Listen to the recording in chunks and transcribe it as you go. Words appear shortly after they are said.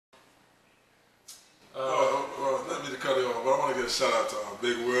cut it off, but I want to give a shout out to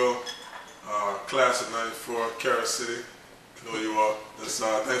Big Will, class of '94, Carol City. You know who you are. That's,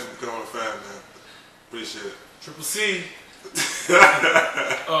 thanks for becoming a fan, man. Appreciate it. Triple C.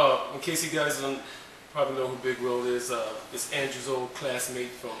 In case you guys don't probably know who Big Will is, it's Andrew's old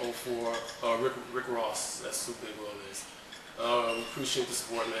classmate from '04, Rick Ross. That's who Big Will is. We appreciate the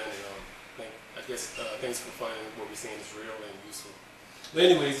support, man. And, thanks for finding what we're saying is real and useful. But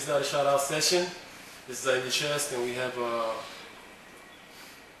anyways, it's not a shout out session. This is InYaChest, and we have a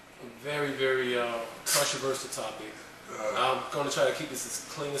very, very controversial topic. I'm going to try to keep this as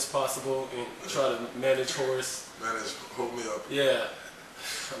clean as possible and try to manage Horace. Hold me up. Yeah,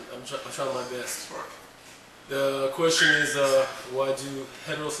 I'm trying my best. The question is, why do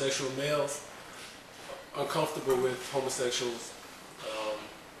heterosexual males uncomfortable with homosexuals'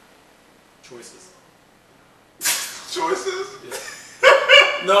 choices? Choices? Yeah.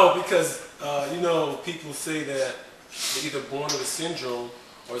 No, because you know, people say that they're either born with a syndrome,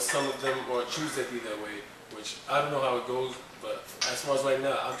 or some of them or choose to be that way. Which I don't know how it goes, but as far as right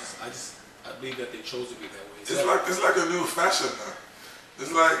now, I believe that they chose to be that way. It's like a new fashion now.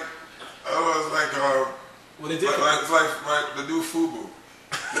 It's like it's like the new FUBU.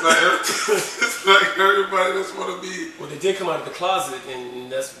 It's like everybody just want to be. Well, they did come out of the closet,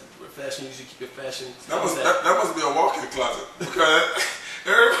 and that's where fashion usually keep your fashion. That must be a walk-in closet, because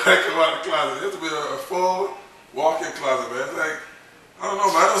everybody come out of the closet. It has to be a full walk-in closet, man. It's like, I don't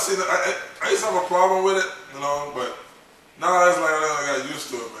know, man. I don't see that. I used to have a problem with it, you know, but now it's like I got used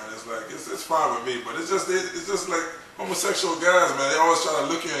to it, man. It's like it's fine with me, but it's just like homosexual guys, man. They always try to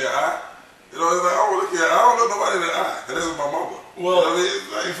look you in your eye. You know, it's like I don't look nobody in the eye, and this is my mama. Well, you know what I mean?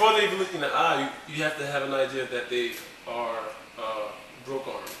 Like, before they even look in the eye, you have to have an idea that they are broke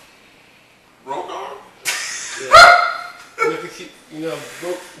arm. Broke arm? Yeah. You have to keep,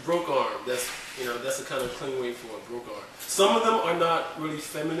 broke arm. That's a kind of clean way for a broke arm. Some of them are not really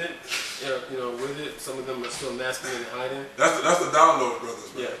feminine, with it. Some of them are still masculine and hiding. That's the download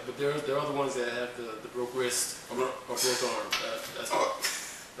brothers, man. Yeah, but there are other ones that have the broke wrist or broke arm.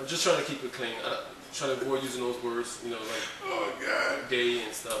 I'm just trying to keep it clean. I'm trying to avoid using those words, like gay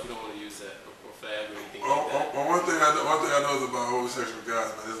and stuff. You don't want to use that, or fag or anything like that. Well, one thing I know about homosexual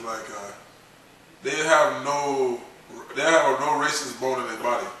guys, man, is like they have no racist bone in their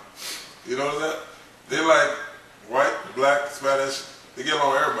body. You know that? They like white, black, Spanish. They get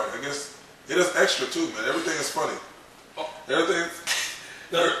along with everybody. I guess it is extra too, man. Everything is funny. Everything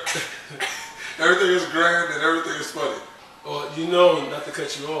is grand and everything is funny. Well, not to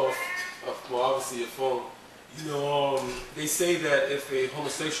cut you off, well, obviously your phone, they say that if a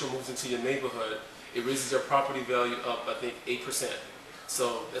homosexual moves into your neighborhood, it raises their property value up, I think, 8%.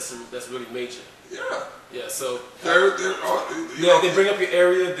 So that's really major. Yeah. Yeah. So they bring up your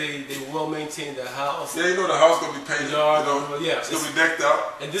area. They will maintain the house. Yeah, the house gonna be painted. It's gonna be decked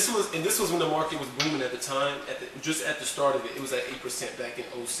out. And this was when the market was booming at the time. Just at the start of it, it was at 8% back in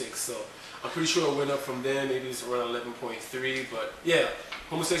 '06. So I'm pretty sure it went up from then. Maybe it's around 11.3. But yeah,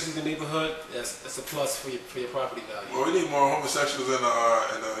 homosexuals in the neighborhood, that's a plus for your property value. Well, we need more homosexuals in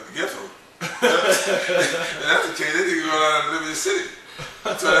the ghetto. That's the case. They need to go out and live in the city.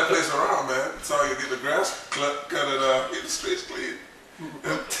 Turn that place around, man. So you get the grass cut and get the streets clean.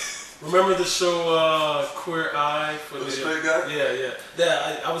 Remember the show Queer Eye for the straight guy? Yeah.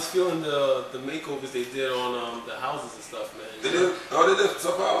 I was feeling the makeovers they did on the houses and stuff, man. They did? Oh, they did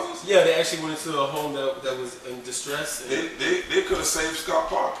some houses? Yeah, they actually went into a home that was in distress. They could have saved Scott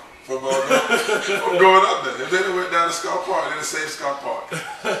Park from going up there. If they went down to Scott Park, they'd have saved Scott Park.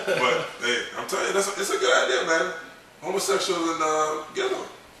 But hey, I'm telling you, it's a good idea, man. Homosexuals in the ghetto.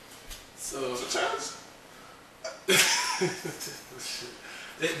 So it's a chance.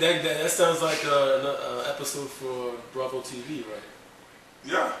 that sounds like an episode for Bravo TV, right?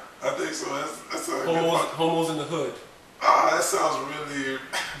 Yeah, I think so. That's a homos in the hood. That sounds really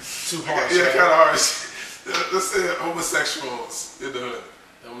too harsh. Yeah, kind of harsh. Let's say homosexuals in the hood.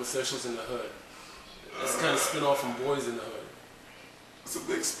 Homosexuals in the hood. That's kind of spin off from Boys in the Hood. It's a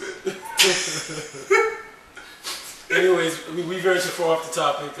big spin. Anyways, we very far off the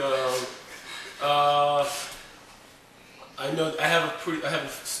topic. I know I have a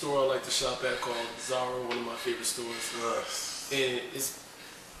store I like to shop at called Zara, one of my favorite stores, and it's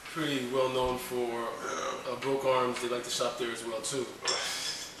pretty well known for broke arms. They like to shop there as well too.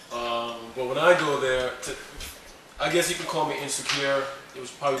 But when I go there, I guess you can call me insecure. It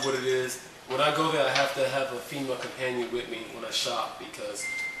was probably what it is. When I go there, I have to have a female companion with me when I shop because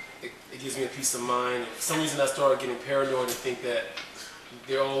it gives me a peace of mind. And for some reason, I started getting paranoid and think that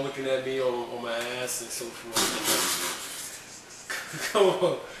they're all looking at me on my ass and so forth. Come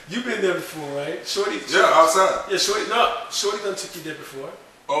on. You've been there before, right? Shorty? Yeah, outside. Yeah, Shorty. No, Shorty done took you there before.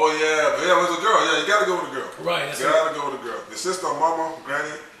 Oh yeah, but yeah, it was a girl. Yeah, you gotta go with a girl. Right. That's gotta go with a girl. Your sister, mama,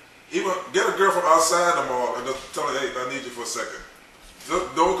 granny, even get a girl from outside the mall and just tell her, hey, I need you for a second.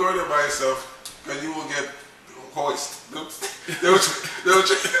 Just don't go there by yourself, because you will get hoist. They will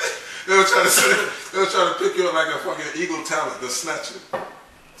try to pick you up like a fucking eagle talent. They'll snatch you.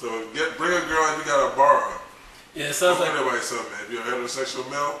 So bring a girl and you gotta borrow her. Yeah, it sounds don't like go there by yourself, man. If you're a heterosexual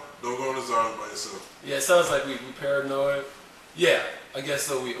male, don't go in the Zara by yourself. Yeah, it sounds like we paranoid. Yeah, I guess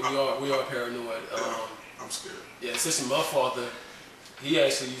so. We are paranoid. I'm scared. Yeah, especially my father. He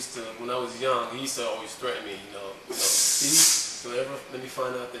actually used to, when I was young, he used to always threaten me. See, so ever let me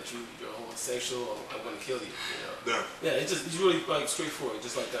find out that you're homosexual, I'm gonna kill you. Yeah. Yeah, it's really like straightforward,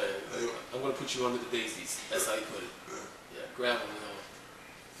 just like that. I'm gonna put you under the daisies. That's how he put it. Yeah, grab him.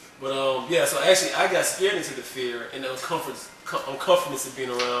 But yeah, so actually I got scared into the fear and the uncomfortableness of being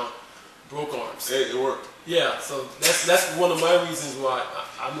around broke arms. Hey, it worked. Yeah, so that's one of my reasons why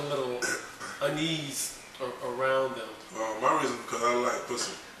I'm a little uneasy around them. My reason because I like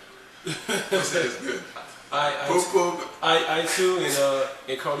pussy. Pussy is good. I too,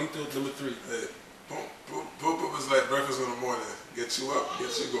 and Carlito #3. Hey, poop is like breakfast in the morning. Get you up,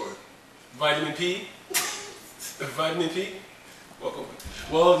 get you going. Vitamin P. Vitamin P. Welcome.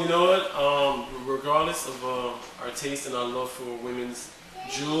 Well, you know what? Regardless of our taste and our love for women's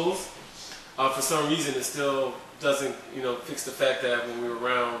jewels, for some reason it still doesn't, fix the fact that when we're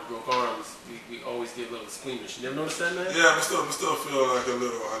around broke arms, we always get a little squeamish. You never noticed that, man? Yeah, I still feel like a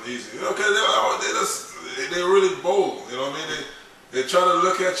little uneasy. Okay, they're really bold. You know what I mean? They try to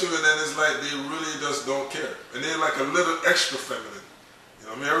look at you, and then it's like they really just don't care, and they're like a little extra feminine. You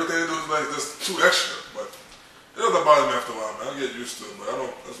know what I mean? Everything they do is like just too extra, but. It doesn't bother me after a while, man. I get used to it, but I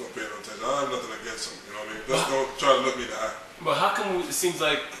just don't pay no attention. I have nothing against them, you know what I mean? Just don't try to look me in the eye. But how come it seems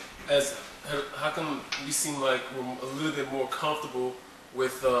like, how come we seem like we're a little bit more comfortable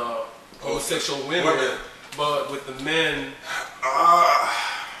with homosexual women, but with the men?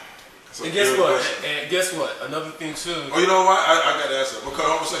 And guess what? And guess what? Another thing too. Oh, you know what? I got to answer. Because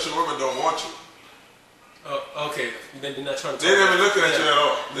homosexual women don't want you. Okay. They're not trying to. They ain't even looking at you at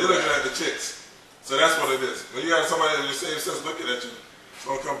all. They're looking at the chicks. So that's what it is. When you have somebody in the same sense looking at you, it's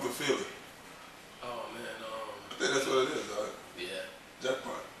gonna come through feeling. Oh man, I think that's what it is, dog. Yeah.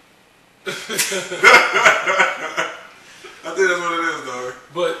 Jackpot. I think that's what it is, dog.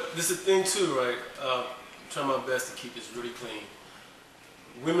 But this is the thing too, right? I'm trying my best to keep this really clean.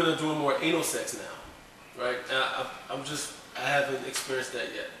 Women are doing more anal sex now, right? And I haven't experienced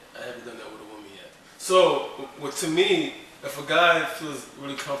that yet. I haven't done that with a woman yet. So, to me, if a guy feels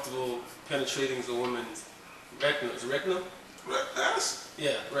really comfortable penetrating a woman's rectum, is it rectum? Ass?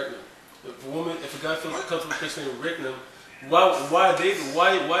 Yeah, rectum. If a guy feels comfortable penetrating rectum, why are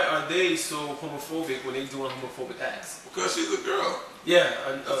they so homophobic when they doing homophobic acts? Because she's a girl. Yeah,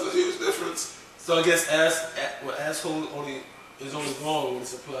 that's a huge difference. So I guess asshole is only wrong when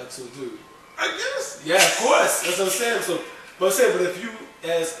it's applied to a dude. I guess. Yeah, of course. That's what I'm saying. But if you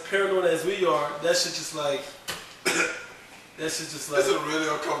as paranoid as we are, that shit just like. That's just like. It's a really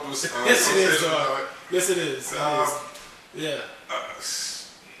uncomfortable. Yes, it is, dog. Yes, it is. Yeah.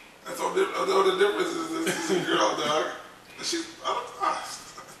 That's all. The difference is this is a girl, dog. I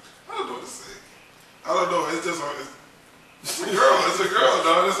don't know what to say. I don't know. It's a girl. It's a girl,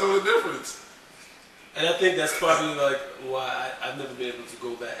 dog. That's all the difference. And I think that's probably like why I've never been able to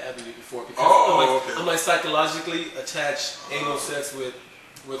go that avenue before, because I'm like psychologically attached anal sex with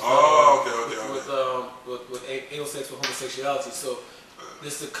anal sex with homosexuality. So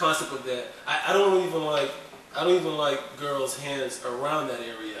there's the concept of that. I don't even like girls' hands around that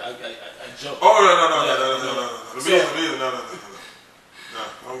area. I jump. Oh no. Me either. No.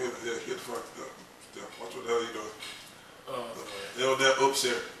 I don't get the fuck up. Watch what the hell you doing. They don't damn oops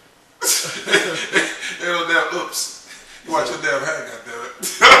here. They don't damn oops. You watch your damn hand,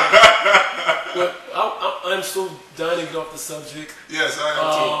 goddammit. Well, I'm so dying to get off the subject. Yes, I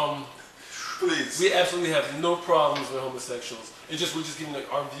am too. Please. We absolutely have no problems with homosexuals. We're just giving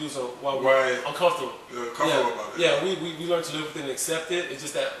our views on why we're uncomfortable. Comfortable about it. Yeah, we learn to live with it and accept it. It's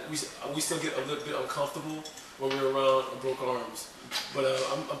just that we still get a little bit uncomfortable when we're around broke arms. But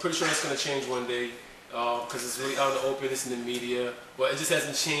I'm pretty sure that's going to change one day. Because it's really out in the open, it's in the media, but it just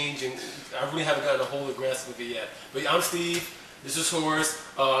hasn't changed, and I really haven't gotten a hold of grasp of it yet. But I'm Steve, this is Horace.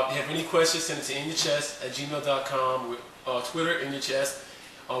 If you have any questions, send it to InYaChest@gmail.com, Twitter, InYaChest,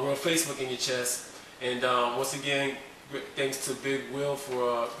 we're on Facebook, InYaChest, and once again, thanks to Big Will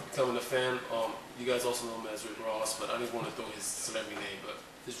for becoming a fan. You guys also know him as Rick Ross, but I didn't want to throw his celebrity name, but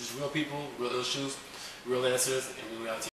this is real people, real issues, real answers, and real reality.